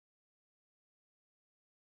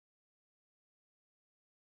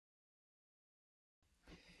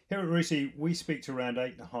Here at RUSI, we speak to around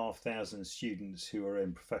 8,500 students who are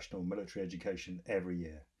in professional military education every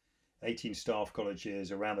year. 18 staff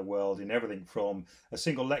colleges around the world in everything from a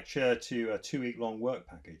single lecture to a 2-week-long work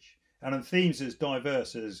package. And on themes as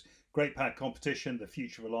diverse as Great Pack Competition, the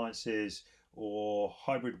future of alliances, or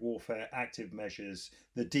hybrid warfare, active measures,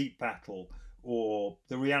 the deep battle, or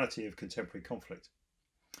the reality of contemporary conflict.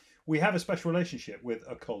 We have a special relationship with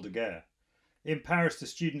Ecole de Guerre. In Paris, the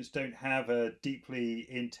students don't have a deeply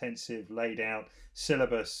intensive laid out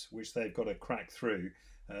syllabus which they've got to crack through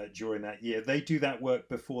during that year. They do that work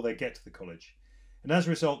before they get to the college. And as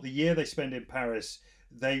a result, the year they spend in Paris,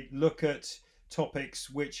 they look at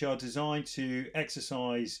topics which are designed to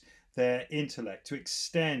exercise their intellect, to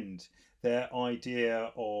extend their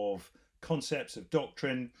idea of concepts of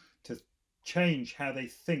doctrine, to change how they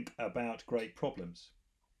think about great problems.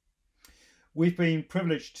 We've been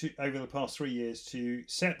privileged over the past 3 years to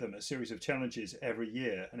set them a series of challenges every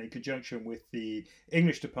year, and in conjunction with the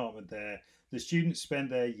English department there, the students spend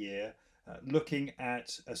their year looking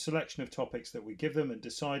at a selection of topics that we give them and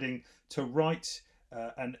deciding to write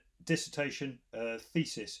a dissertation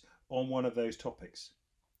thesis on one of those topics.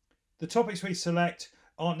 The topics we select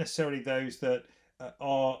aren't necessarily those that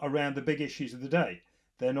are around the big issues of the day.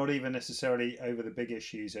 They're not even necessarily over the big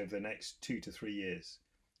issues over the next 2 to 3 years.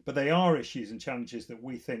 But they are issues and challenges that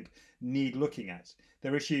we think need looking at.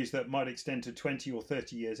 They're issues that might extend to 20 or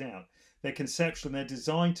 30 years out. They're conceptual and they're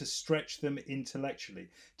designed to stretch them intellectually,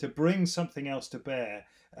 to bring something else to bear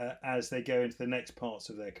as they go into the next parts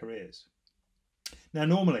of their careers. Now,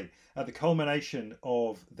 normally, at the culmination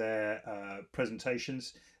of their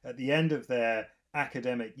presentations, at the end of their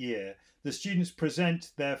academic year, the students present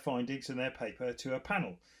their findings and their paper to a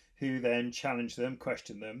panel who then challenge them,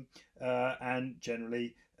 question them, and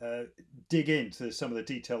generally dig into some of the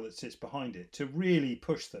detail that sits behind it to really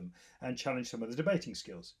push them and challenge some of the debating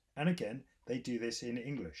skills. And again, they do this in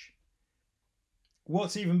English.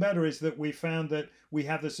 What's even better is that we found that we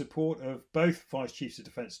have the support of both Vice Chiefs of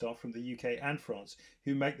Defence Staff from the UK and France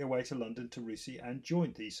who make their way to London to RUSI and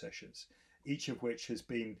join these sessions, each of which has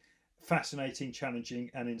been fascinating, challenging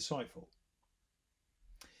and insightful.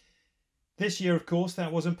 This year, of course,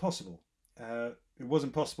 that wasn't possible. It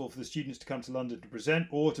wasn't possible for the students to come to London to present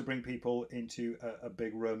or to bring people into a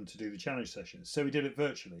big room to do the challenge sessions. So we did it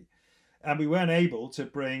virtually. And we weren't able to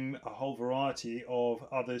bring a whole variety of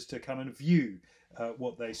others to come and view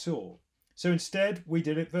what they saw. So instead, we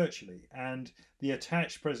did it virtually. And the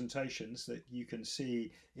attached presentations that you can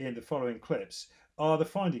see in the following clips are the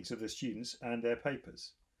findings of the students and their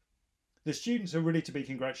papers. The students are really to be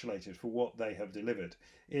congratulated for what they have delivered.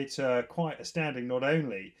 It's quite astounding not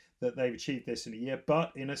only that they've achieved this in a year,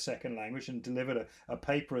 but in a second language and delivered a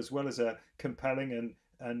paper as well as a compelling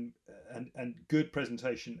and good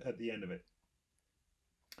presentation at the end of it.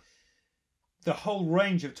 The whole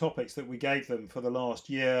range of topics that we gave them for the last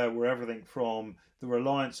year were everything from the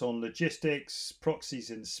reliance on logistics,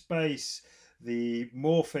 proxies in space, the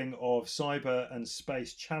morphing of cyber and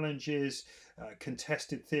space challenges,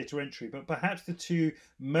 contested theatre entry. But perhaps the two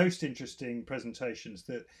most interesting presentations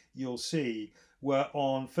that you'll see were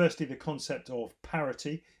on, firstly, the concept of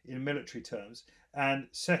parity in military terms, and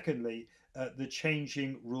secondly, the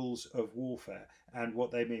changing rules of warfare and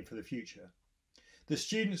what they mean for the future. The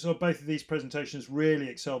students of both of these presentations really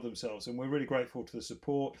excelled themselves, and we're really grateful to the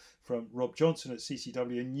support from Rob Johnson at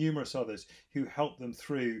CCW and numerous others who helped them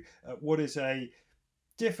through what is a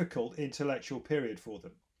difficult intellectual period for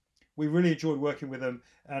them. We really enjoyed working with them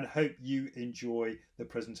and hope you enjoy the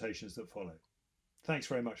presentations that follow. Thanks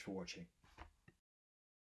very much for watching.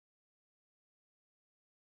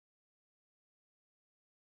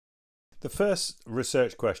 The first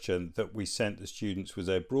research question that we sent the students was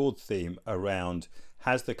a broad theme around,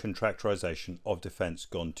 has the contractorisation of defence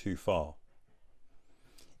gone too far?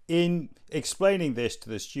 In explaining this to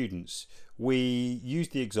the students, we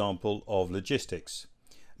used the example of logistics.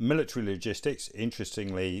 Military logistics,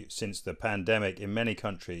 interestingly, since the pandemic in many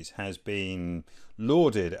countries has been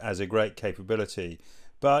lauded as a great capability,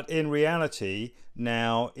 but in reality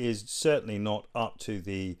now is certainly not up to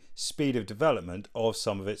the speed of development of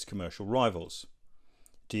some of its commercial rivals.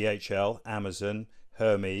 DHL, Amazon,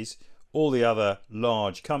 Hermes, all the other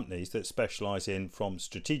large companies that specialise in from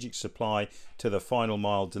strategic supply to the final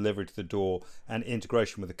mile delivery to the door and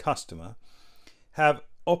integration with the customer have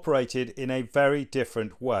operated in a very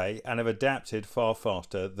different way and have adapted far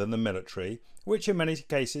faster than the military, which in many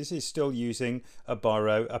cases is still using a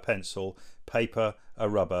biro, a pencil, paper, a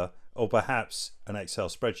rubber, or perhaps an Excel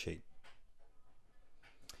spreadsheet.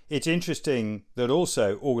 It's interesting that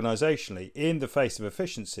also organisationally, in the face of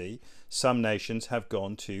efficiency, some nations have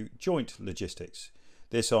gone to joint logistics.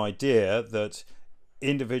 this idea that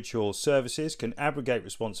individual services can abrogate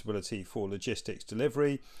responsibility for logistics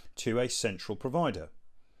delivery to a central provider.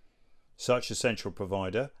 Such a central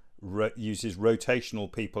provider uses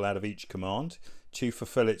rotational people out of each command to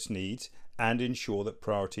fulfill its needs and ensure that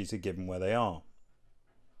priorities are given where they are.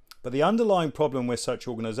 But the underlying problem with such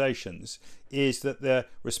organisations is that their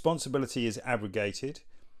responsibility is abrogated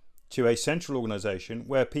to a central organisation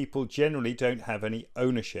where people generally don't have any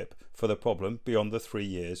ownership for the problem beyond the 3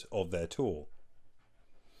 years of their tour.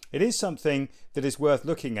 It is something that is worth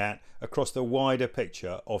looking at across the wider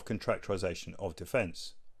picture of contractorisation of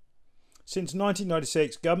defence. Since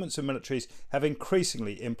 1996, governments and militaries have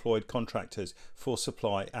increasingly employed contractors for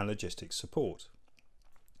supply and logistics support.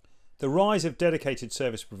 The rise of dedicated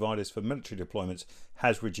service providers for military deployments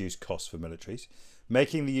has reduced costs for militaries,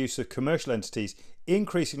 making the use of commercial entities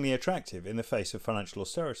increasingly attractive in the face of financial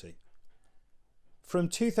austerity. From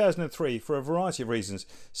 2003, for a variety of reasons,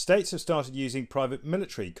 states have started using private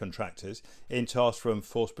military contractors in tasks from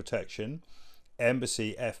force protection,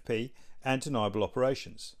 embassy, FP, and deniable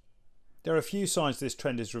operations. There are few signs this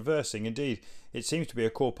trend is reversing. Indeed, it seems to be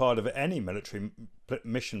a core part of any military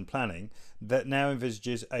mission planning that now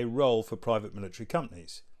envisages a role for private military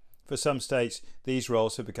companies. For some states, these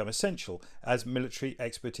roles have become essential as military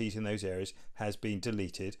expertise in those areas has been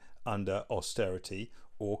deleted under austerity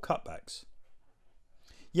or cutbacks.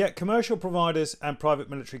 Yet commercial providers and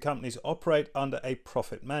private military companies operate under a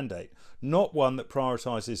profit mandate, not one that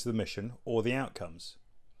prioritises the mission or the outcomes.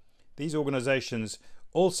 These organisations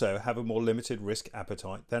also have a more limited risk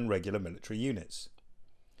appetite than regular military units.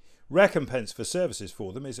 Recompense for services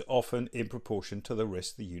for them is often in proportion to the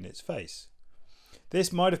risk the units face.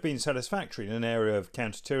 This might have been satisfactory in an area of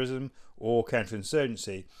counter-terrorism or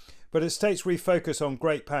counterinsurgency, but as states refocus on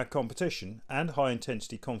great power competition and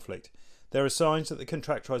high-intensity conflict, there are signs that the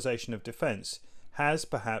contractorisation of defence has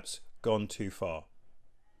perhaps gone too far.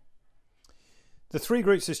 The three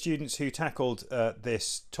groups of students who tackled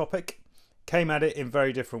this topic came at it in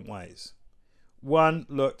very different ways. One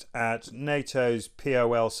looked at NATO's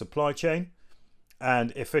POL supply chain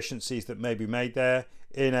and efficiencies that may be made there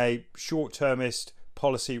in a short-termist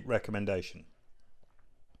policy recommendation.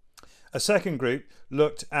 A second group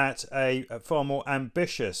looked at a far more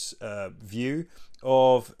ambitious view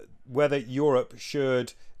of whether Europe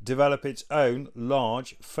should develop its own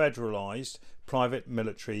large federalised private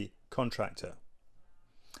military contractor.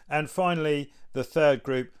 And finally, the third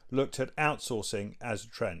group looked at outsourcing as a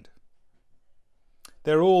trend.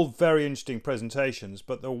 They're all very interesting presentations,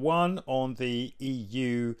 but the one on the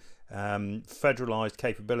EU federalised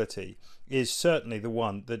capability is certainly the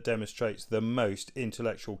one that demonstrates the most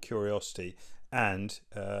intellectual curiosity and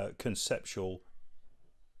conceptual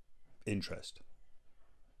interest.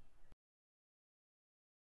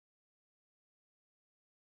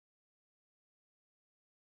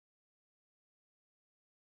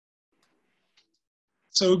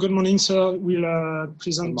 So good morning, sir. We'll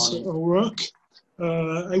present our work.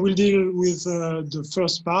 I will deal with the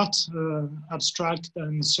first part, abstract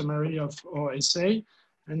and summary of our essay.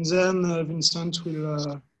 And then Vincent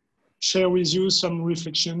will share with you some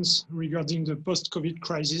reflections regarding the post-COVID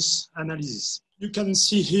crisis analysis. You can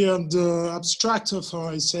see here the abstract of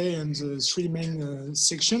our essay and the three main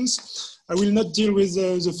sections. I will not deal with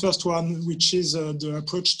the first one, which is the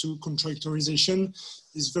approach to contractorization.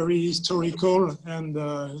 Is very historical and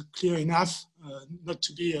clear enough not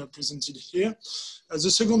to be presented here.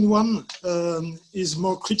 The second one is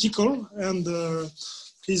more critical and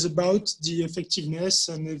is about the effectiveness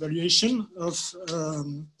and evaluation of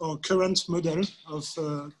our current model of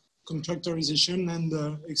contractorization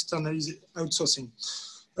and external outsourcing.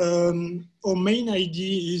 Our main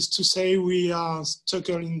idea is to say we are stuck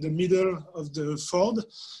in the middle of the Ford,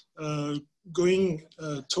 going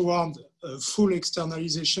toward full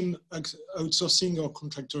externalization, outsourcing or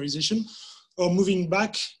contractorization, or moving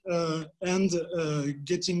back and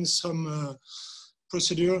getting some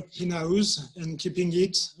procedure in-house and keeping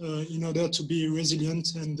it in order to be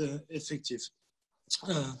resilient and effective.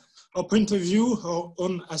 Our point of view, our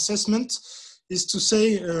own assessment, is to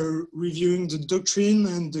say, reviewing the doctrine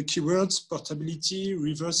and the keywords, portability,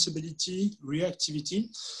 reversibility, reactivity,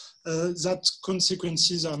 that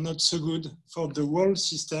consequences are not so good for the whole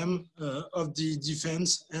system of the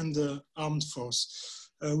defense and the armed force.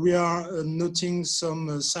 We are noting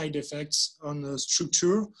some side effects on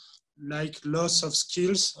structure, like loss of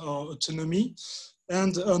skills or autonomy,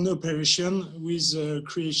 and on operation with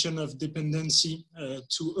creation of dependency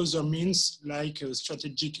to other means like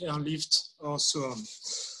strategic airlift or so on.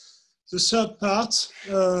 The third part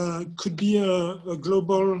could be a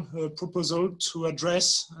global proposal to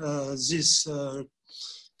address this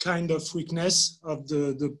kind of weakness of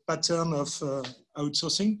the pattern of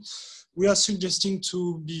outsourcing. We are suggesting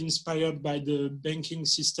to be inspired by the banking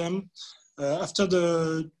system. After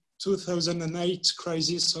the 2008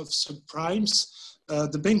 crisis of subprimes,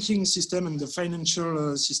 the banking system and the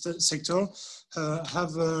financial sector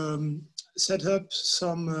have set up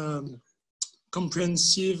some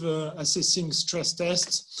comprehensive assessing stress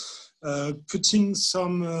tests, putting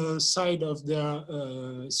some side of their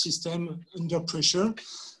system under pressure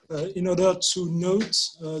in order to note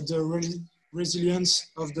the resilience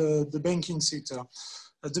of the banking sector.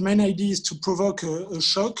 The main idea is to provoke a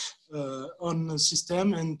shock on the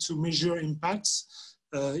system and to measure impacts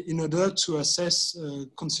in order to assess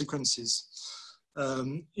consequences.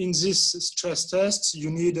 In this stress test,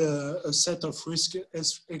 you need a set of risk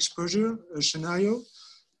exposure, a scenario,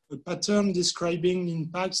 a pattern describing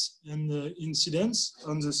impacts and incidents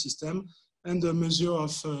on the system, and a measure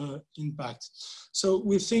of impact. So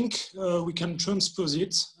we think we can transpose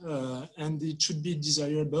it, and it should be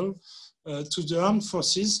desirable to the armed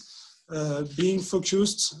forces, being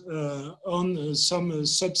focused on some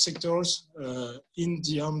subsectors in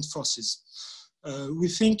the armed forces. We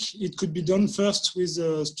think it could be done first with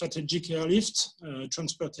strategic airlift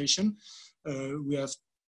transportation. We have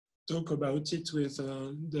talked about it with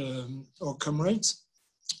our comrades,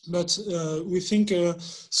 but we think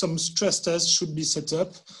some stress tests should be set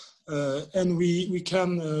up, and we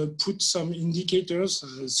can put some indicators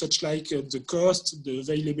such like the cost, the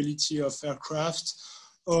availability of aircraft,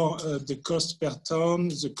 or the cost per ton,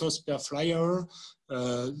 the cost per flyer,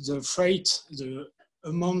 the freight, the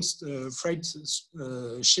amount freight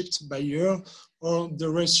shipped by year, or the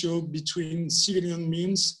ratio between civilian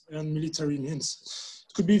means and military means.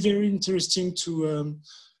 It could be very interesting to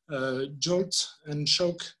jolt and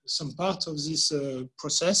shock some part of this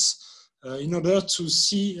process in order to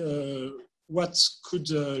see what could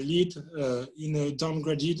lead in a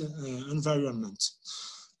downgraded environment.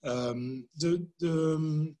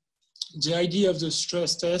 The idea of the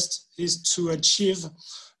stress test is to achieve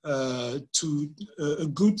a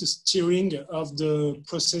good steering of the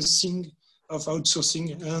processing of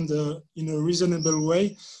outsourcing and in a reasonable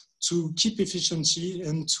way to keep efficiency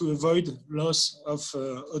and to avoid loss of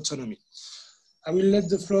autonomy. I will let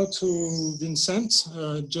the floor to Vincent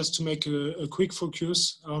just to make a quick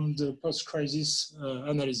focus on the post-crisis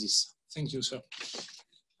analysis. Thank you, sir.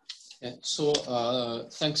 Yeah, so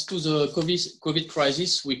thanks to the COVID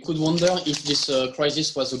crisis, we could wonder if this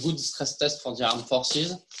crisis was a good stress test for the armed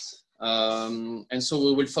forces. And so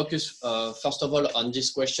we will focus first of all on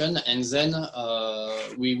this question, and then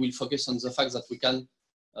we will focus on the fact that we can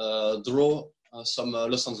draw some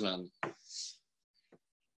lessons learned.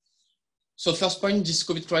 So first point, this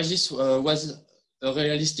COVID crisis was a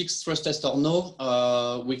realistic stress test or no?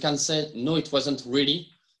 We can say no, it wasn't really.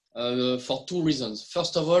 For two reasons.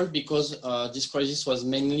 First of all, because this crisis was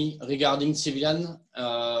mainly regarding civilian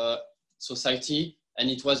society, and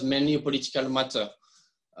it was mainly a political matter.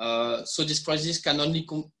 So this crisis can only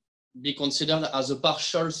be considered as a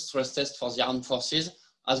partial stress test for the armed forces,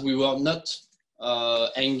 as we were not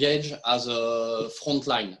engaged as a front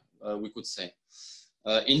line, we could say.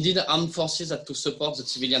 Indeed, armed forces had to support the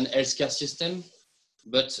civilian healthcare system,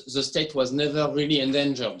 but the state was never really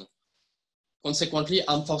endangered. Consequently,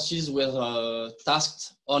 armed forces were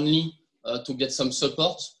tasked only to get some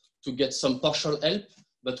support, to get some partial help,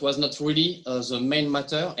 but was not really the main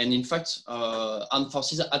matter. And in fact, armed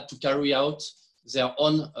forces had to carry out their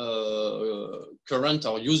own current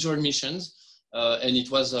or usual missions. And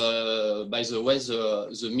it was, by the way,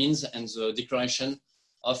 the means and the declaration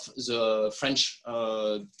of the French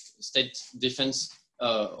state defense,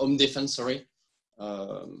 home defense, sorry,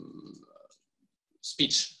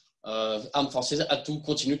 speech. Armed forces had to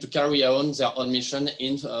continue to carry on their own mission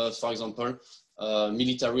in, for example,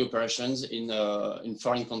 military operations in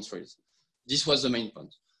foreign countries. This was the main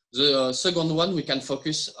point. The second one, we can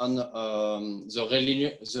focus on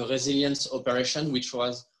the resilience operation, which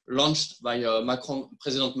was launched by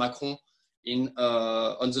President Macron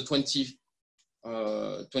on the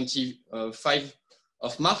 25th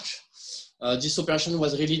of March. This operation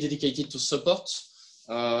was really dedicated to support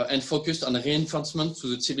and focused on reinforcement to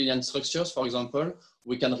the civilian structures. For example,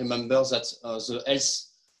 we can remember that the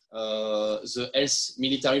health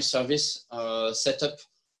military service set up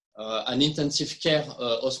an intensive care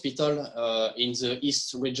hospital in the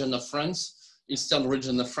eastern region of France,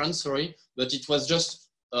 sorry, but it was just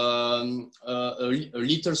a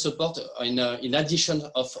little support in addition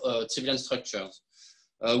of civilian structures.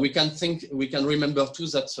 We can remember too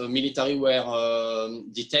that military were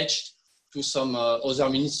detached to some other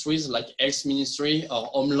ministries like Health Ministry or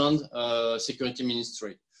Homeland Security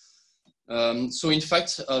Ministry. So in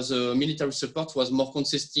fact, the military support was more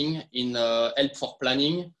consisting in help for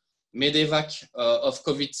planning, medevac of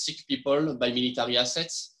COVID sick people by military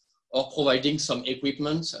assets, or providing some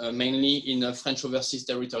equipment, mainly in French overseas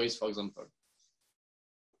territories, for example.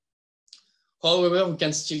 However, we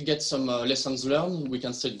can still get some lessons learned. We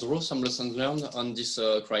can still draw some lessons learned on this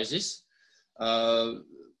crisis.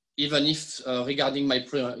 Even if regarding my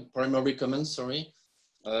primary comments,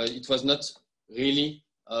 it was not really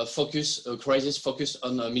crisis focused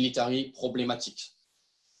on military problematic.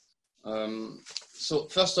 So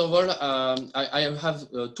first of all, I have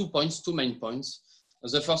 2 main points.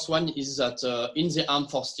 The first one is that in the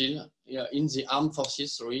armed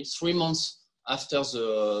forces, 3 months after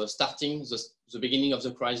the beginning of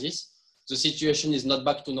the crisis, the situation is not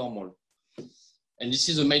back to normal. And this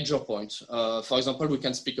is a major point. For example, we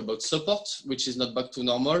can speak about support, which is not back to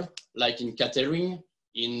normal, like in catering,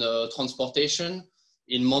 in transportation,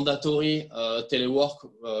 in mandatory telework,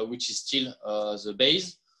 which is still the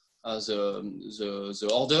base, the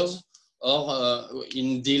orders, or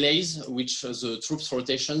in delays, which the troops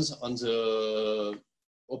rotations on the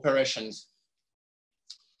operations.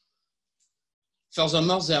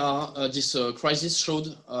 Furthermore, this crisis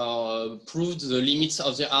proved the limits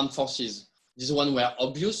of the armed forces. These ones were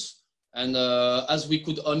obvious, and as we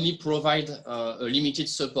could only provide a limited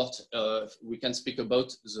support, we can speak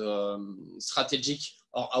about the strategic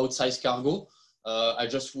or outside cargo. I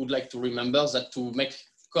just would like to remember that to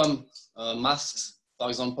come masks, for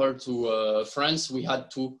example, to France, we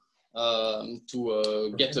had to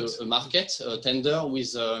get a market, a tender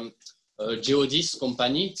with a Geodis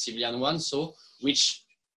company, civilian one, which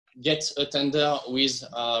get a tender with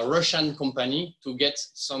a Russian company to get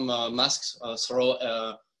some masks through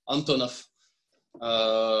Antonov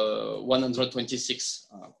 126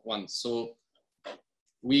 one. So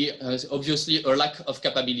we obviously a lack of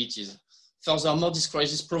capabilities. Furthermore, this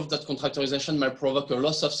crisis proved that contractorization may provoke a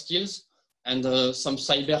loss of skills and some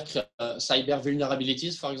cyber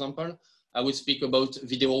vulnerabilities. For example, I would speak about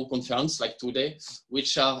video conference like today,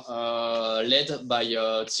 which are led by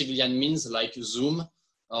civilian means like Zoom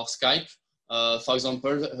or Skype. For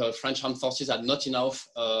example, French armed forces had not enough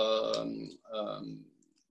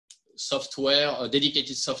software,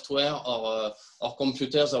 dedicated software, or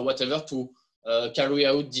computers or whatever to carry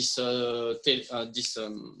out this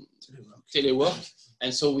telework,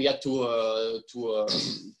 and so we had to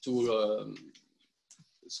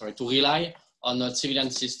rely on civilian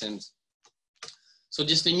systems. So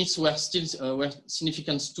these limits were still were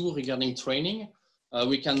significant too regarding training.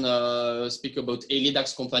 We can speak about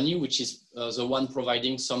Elidax company, which is the one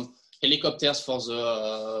providing some helicopters for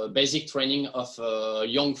the basic training of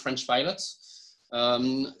young French pilots.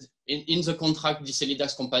 In the contract, this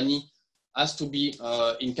Elidax company has to be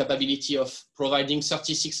in capability of providing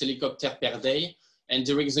 36 helicopters per day. And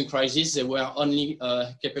during the crisis, they were only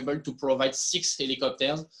capable to provide 6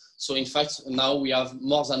 helicopters. So in fact, now we have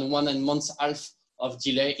more than 1.5 months of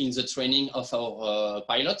delay in the training of our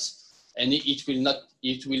pilots, and it will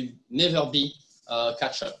never be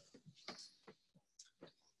catch up.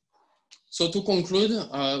 So to conclude,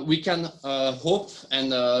 we can hope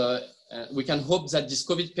that this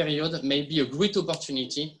COVID period may be a great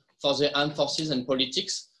opportunity for the armed forces and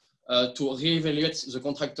politics to reevaluate the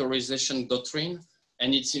contractorization doctrine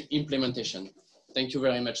and its implementation. Thank you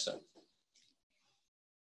very much, sir.